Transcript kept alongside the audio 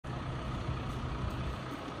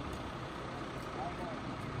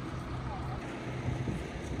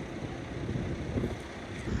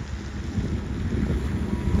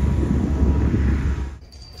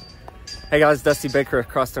Hey guys, Dusty Baker of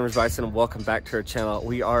Cross Timbers Bison, and welcome back to our channel.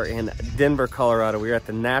 We are in Denver, Colorado. We are at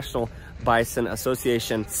the National Bison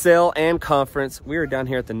Association Sale and Conference. We are down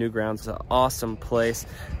here at the new grounds. It's an awesome place.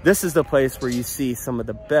 This is the place where you see some of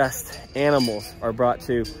the best animals are brought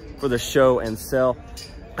to for the show and sale.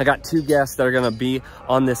 I got two guests that are gonna be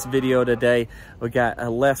on this video today. We got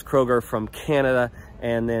Les Kroger from Canada,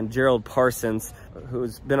 and then Gerald Parsons,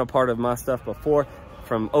 who's been a part of my stuff before,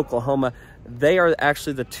 from Oklahoma. They are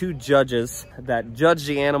actually the two judges that judge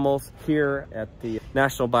the animals here at the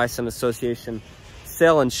National Bison Association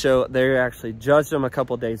Sale and Show. They actually judged them a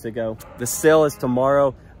couple days ago. The sale is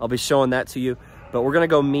tomorrow. I'll be showing that to you. But we're gonna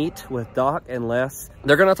go meet with Doc and Les.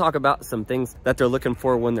 They're gonna talk about some things that they're looking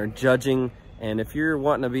for when they're judging. And if you're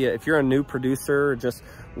wanting to be, if you're a new producer or just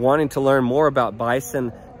wanting to learn more about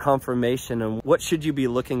bison conformation and what should you be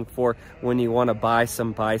looking for when you want to buy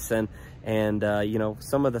some bison, and you know,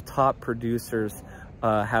 some of the top producers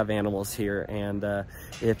have animals here. And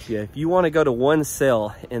if you want to go to one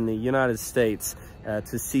sale in the United States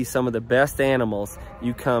to see some of the best animals,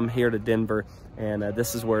 you come here to Denver, and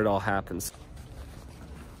this is where it all happens.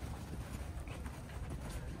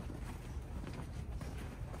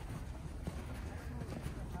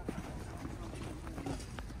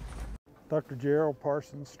 Dr. Gerald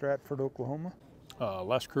Parsons, Stratford, Oklahoma.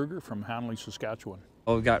 Les Kroger from Hanley, Saskatchewan.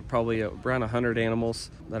 Well, we've got probably around 100 animals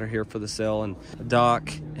that are here for the sale, and Doc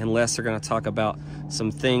and Les are going to talk about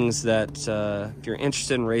some things that if you're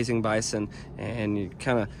interested in raising bison and you're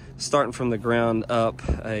kind of starting from the ground up,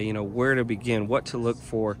 you know, where to begin, what to look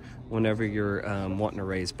for whenever you're wanting to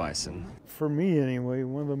raise bison. For me anyway,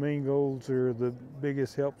 one of the main goals or the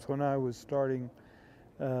biggest helps when I was starting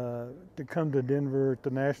to come to Denver at the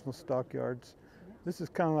National Stockyards. This is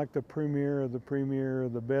kind of like the premier of the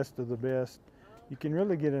best of the best. You can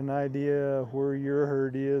really get an idea where your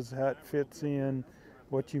herd is, how it fits in,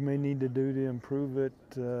 what you may need to do to improve it.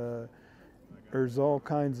 There's all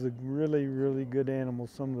kinds of really, really good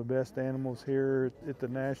animals, some of the best animals here at the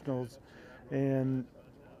Nationals. And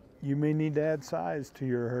you may need to add size to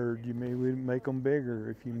your herd. You may make them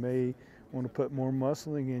bigger. If you may want to put more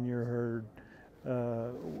muscling in your herd.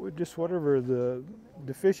 Just whatever the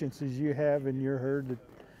deficiencies you have in your herd that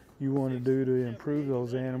you want to do to improve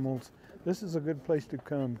those animals, this is a good place to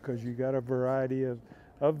come because you got a variety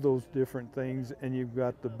of those different things, and you've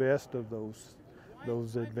got the best of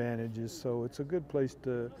those advantages. So it's a good place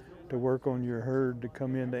to work on your herd to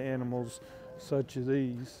come into animals such as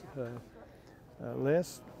these.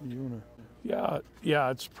 Les, you wanna? Yeah,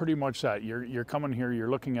 it's pretty much that. You're coming here, you're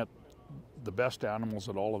looking at the best animals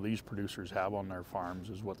that all of these producers have on their farms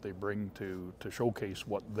is what they bring to showcase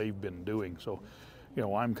what they've been doing. So, you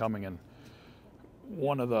know, I'm coming in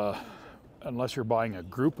unless you're buying a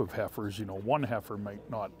group of heifers, you know, one heifer might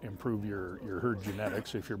not improve your herd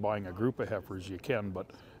genetics. If you're buying a group of heifers, you can, but,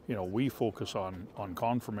 you know, we focus on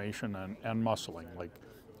conformation and muscling. Like,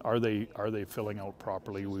 are they filling out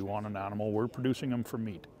properly? We want an animal, we're producing them for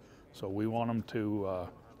meat. So we want them to,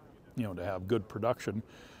 you know, to have good production.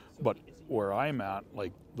 But where I'm at,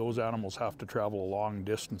 like, those animals have to travel long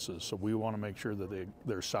distances, so we want to make sure that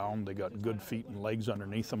they're sound, they got good feet and legs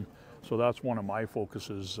underneath them. So that's one of my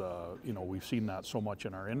focuses. You know, we've seen that so much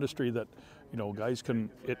in our industry that, you know, guys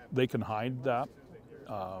they can hide that,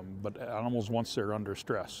 but animals, once they're under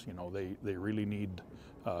stress, you know, they really need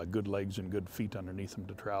good legs and good feet underneath them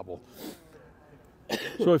to travel.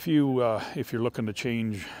 So if you're looking to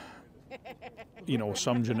change, you know,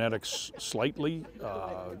 some genetics slightly,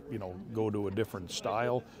 you know, go to a different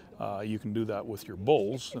style. You can do that with your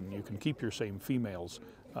bulls, and you can keep your same females.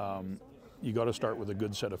 You got to start with a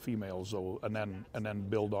good set of females, though, and then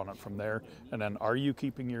build on it from there. And then, are you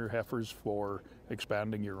keeping your heifers for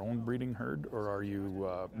expanding your own breeding herd, or are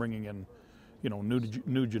you bringing in, you know,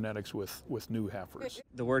 new genetics with new heifers?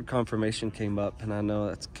 The word conformation came up, and I know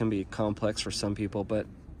that can be complex for some people, but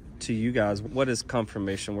to you guys, what is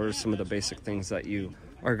conformation? What are some of the basic things that you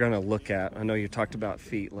are going to look at? I know you talked about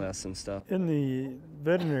feet, Les, and stuff. In the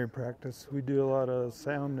veterinary practice, we do a lot of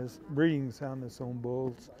breeding soundness on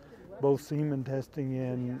bulls, both semen testing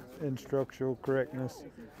and structural correctness.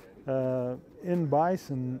 In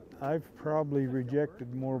bison, I've probably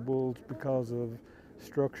rejected more bulls because of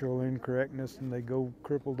structural incorrectness, and they go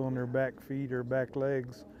crippled on their back feet or back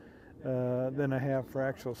legs, than I have for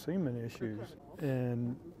actual semen issues.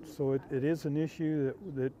 And so it is an issue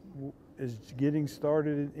that is getting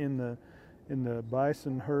started in the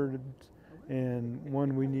bison herds, and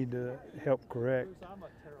one we need to help correct.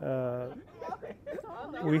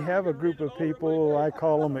 We have a group of people, I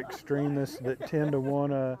call them extremists, that tend to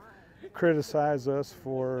want to criticize us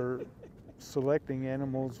for selecting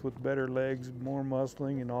animals with better legs, more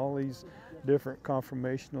muscling, and all these different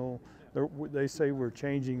conformational. They say we're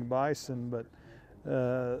changing bison, but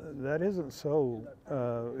that isn't so.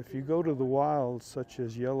 If you go to the wilds, such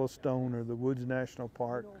as Yellowstone or the Woods National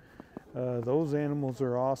Park, those animals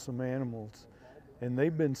are awesome animals, and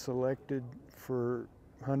they've been selected for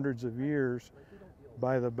hundreds of years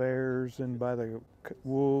by the bears and by the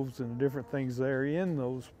wolves and different things there in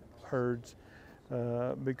those herds,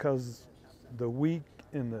 because the weak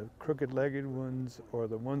and the crooked-legged ones, or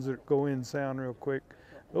the ones that go in sound real quick,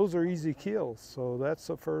 those are easy kills. So that's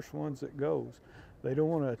the first ones that goes. They don't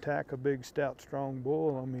want to attack a big, stout, strong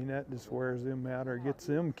bull. I mean, that just wears them out or gets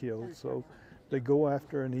them killed. So they go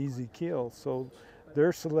after an easy kill. So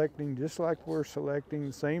they're selecting just like we're selecting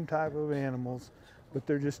the same type of animals, but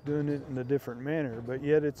they're just doing it in a different manner. But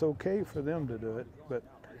yet it's okay for them to do it,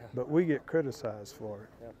 but we get criticized for it.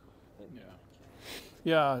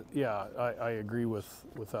 Yeah, I agree with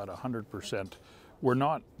that 100%. We're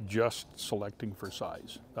not just selecting for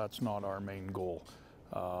size. That's not our main goal.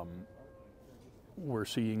 We're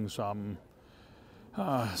seeing some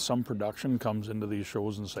production comes into these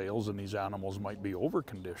shows and sales, and these animals might be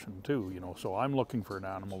over-conditioned too, you know. So I'm looking for an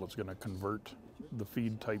animal that's going to convert the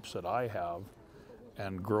feed types that I have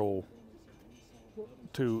and grow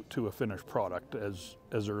to a finished product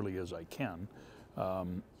as early as I can.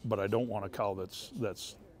 But I don't want a cow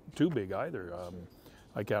that's too big either.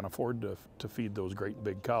 I can't afford to feed those great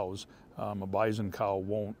big cows. A bison cow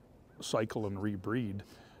won't cycle and rebreed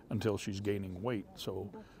until she's gaining weight. So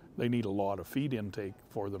they need a lot of feed intake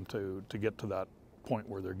for them to get to that point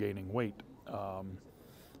where they're gaining weight.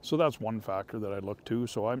 So that's one factor that I look to.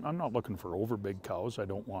 So I'm not looking for over big cows. I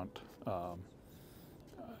don't want to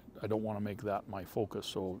make that my focus.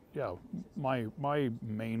 So yeah, my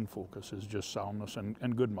main focus is just soundness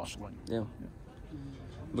and good muscling. Yeah.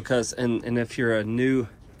 Because and if you're a new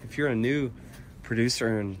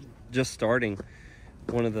producer and just starting,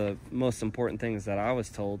 one of the most important things that I was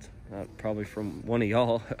told, probably from one of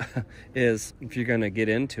y'all, is if you're going to get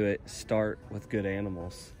into it, start with good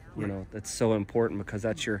animals. You know, that's so important because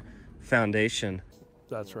that's your foundation.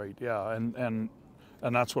 That's right. Yeah, and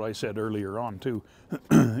that's what I said earlier on too.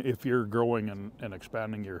 If you're growing and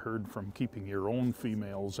expanding your herd from keeping your own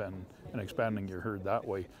females and expanding your herd that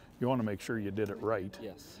way, you want to make sure you did it right.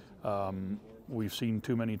 Yes. We've seen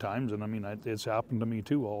too many times, and I mean, it's happened to me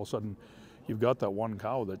too. All of a sudden, you've got that one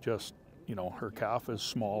cow that just, you know, her calf is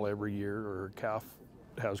small every year, or her calf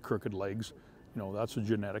has crooked legs. You know, that's a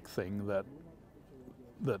genetic thing that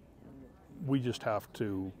we just have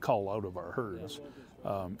to cull out of our herds.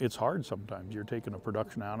 It's hard sometimes. You're taking a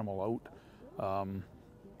production animal out,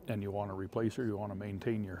 and you want to replace her, you want to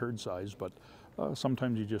maintain your herd size, but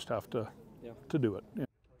sometimes you just have to do it. Yeah.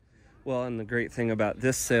 Well, and the great thing about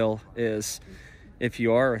this sale is if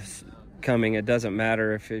you are coming, it doesn't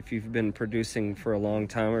matter if you've been producing for a long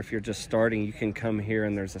time or if you're just starting, you can come here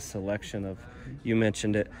and there's a selection of, you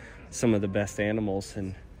mentioned it, some of the best animals,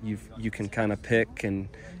 and you can kind of pick. And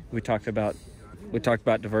we talked about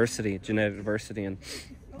diversity, genetic diversity, and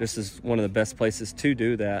this is one of the best places to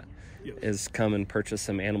do that. Yes. Is come and purchase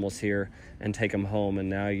some animals here and take them home, and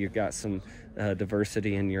now you've got some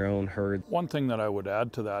diversity in your own herd. One thing that I would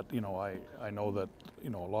add to that, you know, I know that, you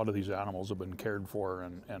know, a lot of these animals have been cared for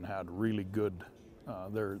and had really good,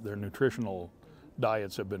 their nutritional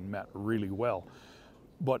diets have been met really well.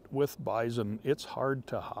 But with bison, it's hard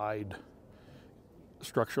to hide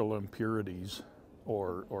structural impurities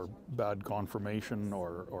or bad conformation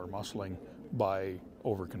or muscling by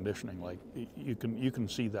over conditioning. Like you can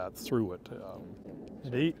see that through it.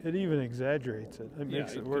 It even exaggerates it. It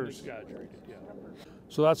makes it worse. Exaggerate it, yeah.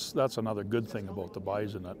 So that's another good thing about the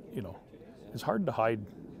bison, that, you know, it's hard to hide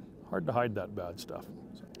that bad stuff.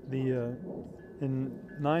 In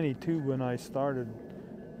 '92, when I started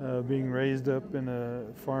being raised up in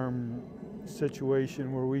a farm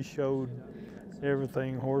situation where we showed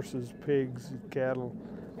everything, horses, pigs, cattle.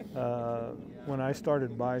 When I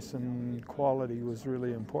started bison, quality was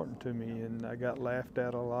really important to me, and I got laughed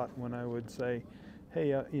at a lot when I would say, hey,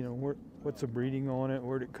 you know, what's the breeding on it?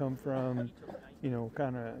 Where'd it come from? You know,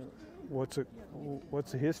 kind of what's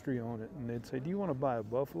the history on it? And they'd say, do you want to buy a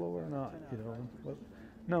buffalo or not? You know, but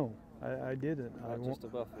no, I didn't. I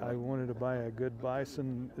wanted to buy a good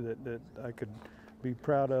bison that I could be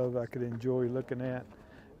proud of, I could enjoy looking at.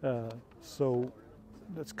 So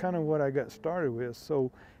that's kind of what I got started with.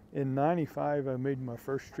 So in '95, I made my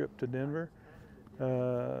first trip to Denver.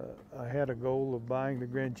 I had a goal of buying the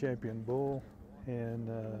Grand Champion bull, and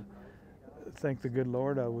thank the good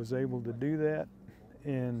Lord I was able to do that.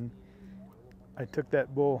 And I took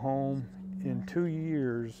that bull home, in 2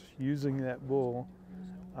 years using that bull,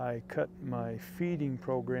 I cut my feeding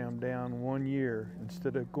program down 1 year.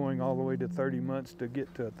 Instead of going all the way to 30 months to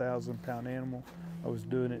get to a 1,000-pound animal, I was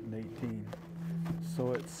doing it in 18.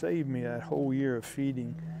 So it saved me that whole year of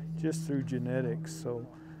feeding just through genetics. So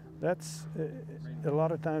that's, a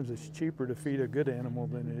lot of times it's cheaper to feed a good animal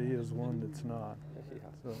than it is one that's not.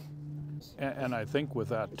 So. And I think with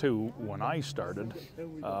that too, when I started,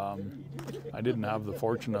 I didn't have the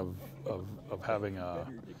fortune of having a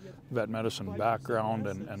vet medicine background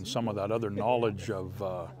and some of that other knowledge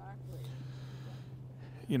of,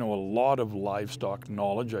 you know, a lot of livestock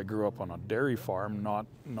knowledge. I grew up on a dairy farm,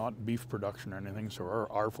 not beef production or anything, so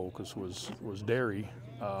our focus was dairy.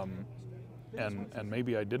 And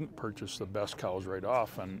maybe I didn't purchase the best cows right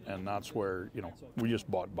off, and that's where, you know, we just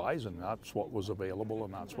bought Bison. That's what was available,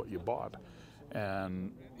 and that's what you bought.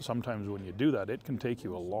 And sometimes when you do that, it can take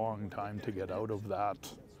you a long time to get out of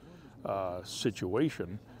that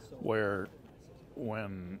situation where,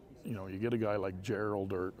 when, you know, you get a guy like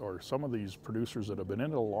Gerald or some of these producers that have been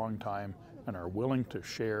in it a long time and are willing to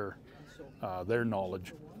share their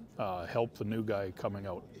knowledge, help the new guy coming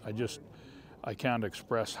out. I can't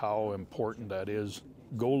express how important that is.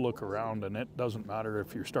 Go look around, and it doesn't matter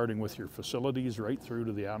if you're starting with your facilities right through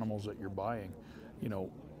to the animals that you're buying. You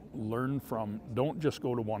know, learn from, don't just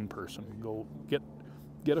go to one person. Go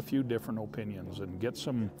get a few different opinions and get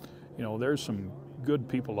some, you know, there's some good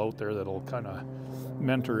people out there that'll kind of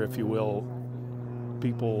mentor, if you will,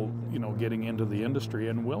 people, you know, getting into the industry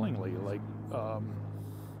and willingly. Like,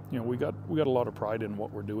 you know, we got a lot of pride in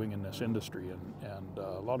what we're doing in this industry, and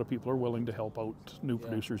a lot of people are willing to help out new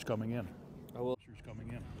producers coming in.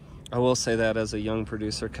 I will say that as a young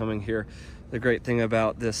producer coming here, the great thing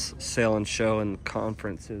about this sale and show and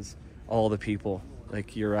conference is all the people.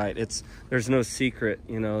 Like, you're right, there's no secret,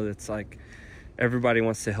 you know. It's like everybody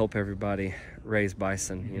wants to help everybody raise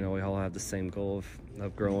bison. You know, we all have the same goal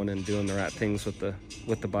of growing and doing the right things with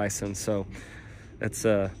the bison. So it's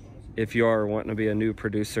if you are wanting to be a new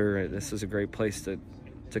producer, this is a great place to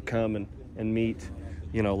come and meet,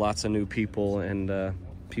 you know, lots of new people, and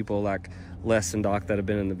people like Les and Doc that have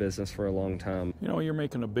been in the business for a long time. You know, you're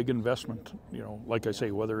making a big investment, you know, like I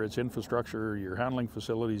say, whether it's infrastructure, your handling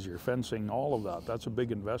facilities, your fencing, all of that, that's a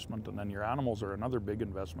big investment. And then your animals are another big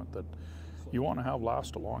investment that you want to have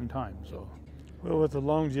last a long time. So, well, with the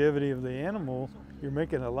longevity of the animal, you're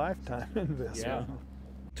making a lifetime investment. Yeah.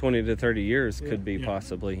 20 to 30 years could be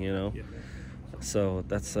possibly, you know. Yeah. So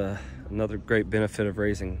that's another great benefit of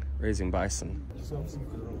raising bison.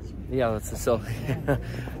 Yeah, that's a silky.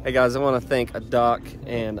 Hey guys, I want to thank Doc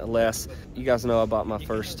and Les. You guys know I bought my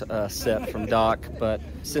first set from Doc, but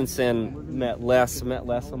since then met Les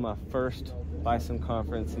on my first bison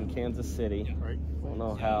conference in Kansas City. I don't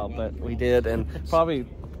know how, but we did, and probably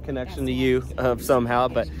connection to you somehow.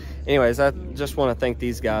 But anyways, I just want to thank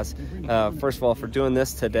these guys first of all for doing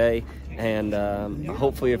this today, and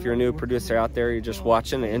hopefully if you're a new producer out there, you're just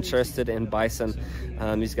watching and interested in bison,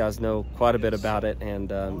 these guys know quite a bit about it, and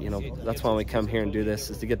you know, that's why we come here and do this,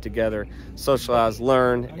 is to get together, socialize,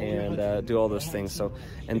 learn, and do all those things. So,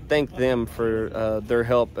 and thank them for their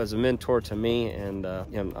help as a mentor to me, and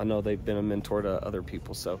you know, I know they've been a mentor to other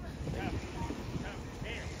people. So thank you.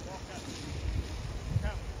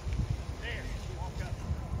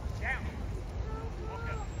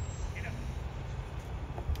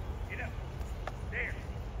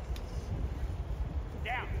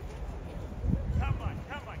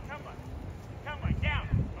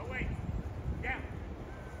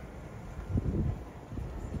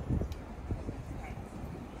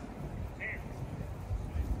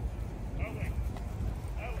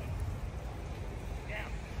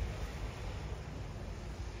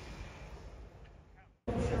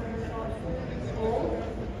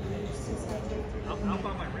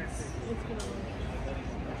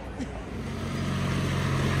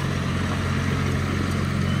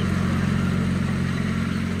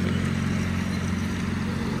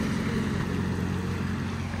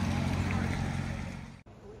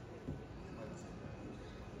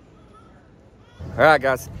 All right,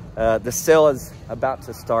 guys, the sale is about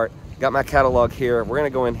to start. Got my catalog here. We're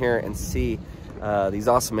gonna go in here and see these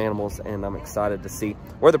awesome animals, and I'm excited to see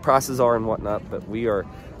where the prices are and whatnot, but we are,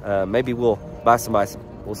 maybe we'll buy some bison.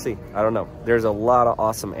 We'll see, I don't know. There's a lot of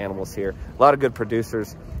awesome animals here, a lot of good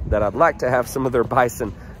producers that I'd like to have some of their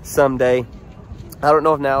bison someday. I don't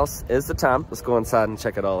know if now is the time. Let's go inside and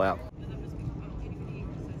check it all out.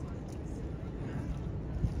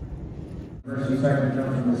 First and second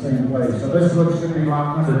jump from the same place. So this looks to be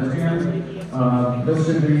lot number 10. This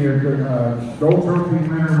should be your gold trophy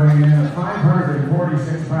winner weighing in at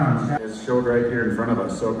 546 pounds. It's showed right here in front of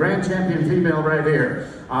us. So grand champion female right here.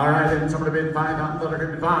 All right, and somebody bid $5,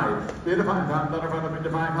 bid 5. Bid a $5, bid to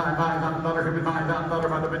 5, $5, bid 5,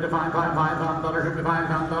 bid to 5, $5, bid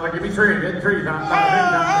 5, give me 3, bid 3, down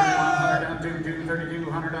 2, 32,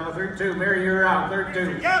 $100, 32. Mary, you're out,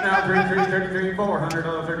 32. Now 3, 33,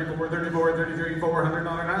 $400, 34, 34, 33, $400,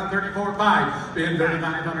 now 34, 5. Bid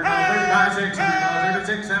 $3,500, 35, $600,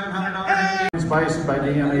 36, $700. Bison by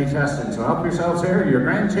DMA testing. So help yourselves here. Your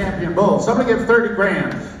grand champion bull. Somebody give 30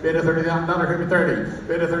 grand. Bid a $30,000, give me 30.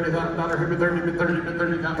 Bid a $30,000, give me 30. Bid 30, bid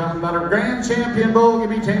 $30,000. Grand champion bull, give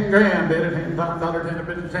me 10 grand. Bid a $10,000, 10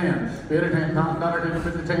 bid to 10. Bid a $10,000, 10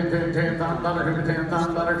 bid to 10, 10, $10,000, give me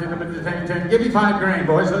 $10,000, 10 bid to 10, 10. Give me 5 grand,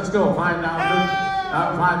 boys. Let's go. $5.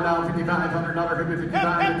 $5, $5,500, give me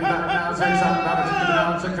 55, 55 now,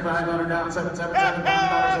 $600, $65, down, $777,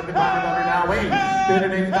 $75 now, wait, bid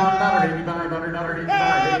an $80,000, $8,500,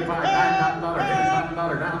 $85,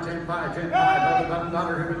 $9,000, down, $10,500,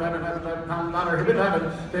 $11,000, $11,000,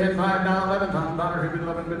 bid $5 now, $11,000, bid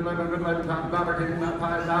 $11,000,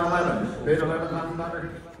 $5 now, $11,000, bid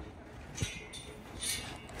 $11,000.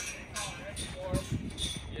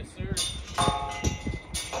 Yes, sir.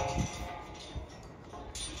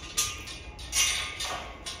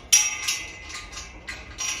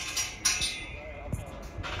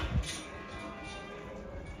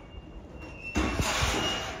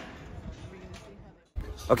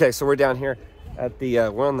 Okay, so we're down here at the,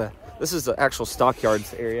 this is the actual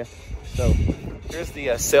stockyards area. So here's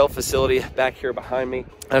the sale facility back here behind me.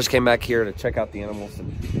 I just came back here to check out the animals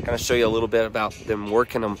and kind of show you a little bit about them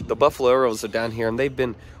working them. The Buffalo Arrows are down here and they've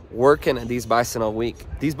been working these bison all week.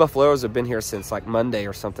 These Buffalo Arrows have been here since like Monday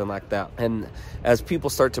or something like that. And as people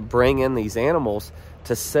start to bring in these animals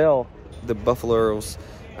to sell, the Buffalo Arrows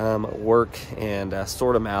work and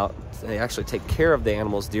sort them out. They actually take care of the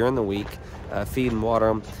animals during the week, feed and water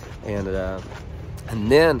them, and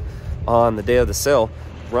then on the day of the sale,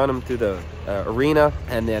 run them through the arena.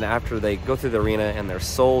 And then after they go through the arena and they're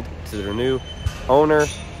sold to their new owner,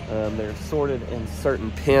 they're sorted in certain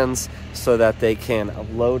pens so that they can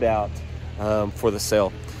load out for the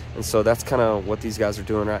sale. And so that's kind of what these guys are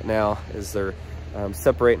doing right now, is they're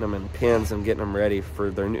separating them in pens and getting them ready for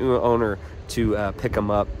their new owner to pick them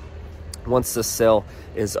up once the sale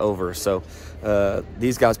is over. So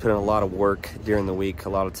these guys put in a lot of work during the week, a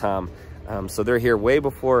lot of time. So they're here way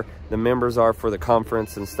before the members are for the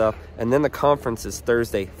conference and stuff. And then the conference is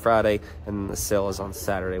Thursday, Friday, and the sale is on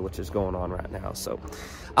Saturday, which is going on right now. So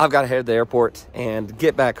I've got to head to the airport and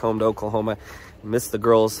get back home to Oklahoma. Miss the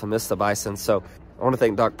girls, I miss the bison. So I want to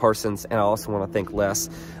thank Doc Parsons, and I also want to thank Les,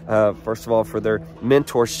 first of all, for their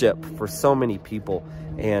mentorship for so many people.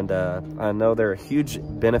 And I know they're a huge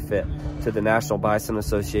benefit to the National Bison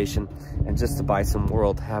Association and just the bison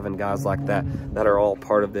world, having guys like that are all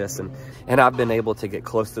part of this. And I've been able to get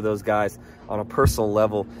close to those guys on a personal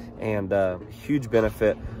level, and huge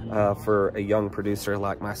benefit for a young producer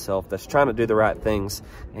like myself that's trying to do the right things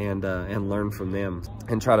and learn from them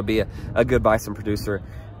and try to be a good bison producer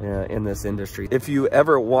in this industry. If you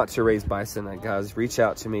ever want to raise bison, guys, reach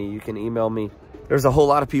out to me. You can email me. There's a whole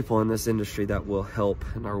lot of people in this industry that will help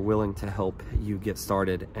and are willing to help you get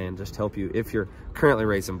started and just help you if you're currently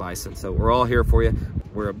raising bison. So we're all here for you.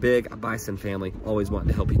 We're a big bison family, always wanting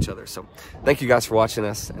to help each other. So thank you guys for watching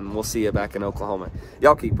us, and we'll see you back in Oklahoma.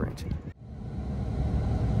 Y'all keep ranching.